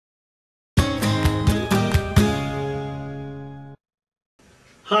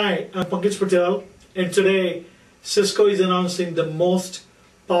Hi, I'm Pankaj Patel, and today Cisco is announcing the most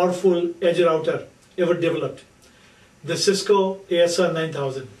powerful edge router ever developed, the Cisco ASR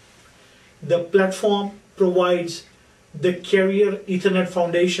 9000. The platform provides the carrier Ethernet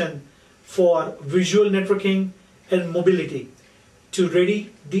foundation for visual networking and mobility to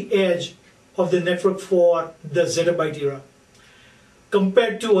ready the edge of the network for the Zettabyte era.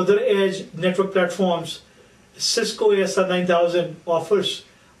 Compared to other edge network platforms, Cisco ASR 9000 offers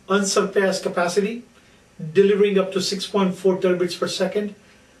unsurpassed capacity, delivering up to 6.4 terabits per second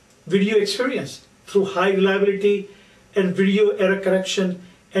video experience through high reliability and video error correction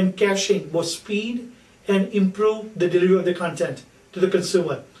and caching, both speed and improve the delivery of the content to the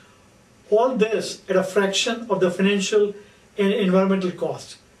consumer. All this at a fraction of the financial and environmental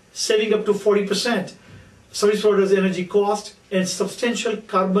cost, saving up to 40% service providers' energy cost and substantial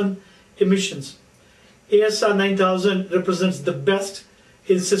carbon emissions. ASR 9000 represents the best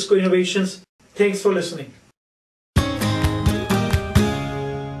in Cisco innovations. Thanks for listening.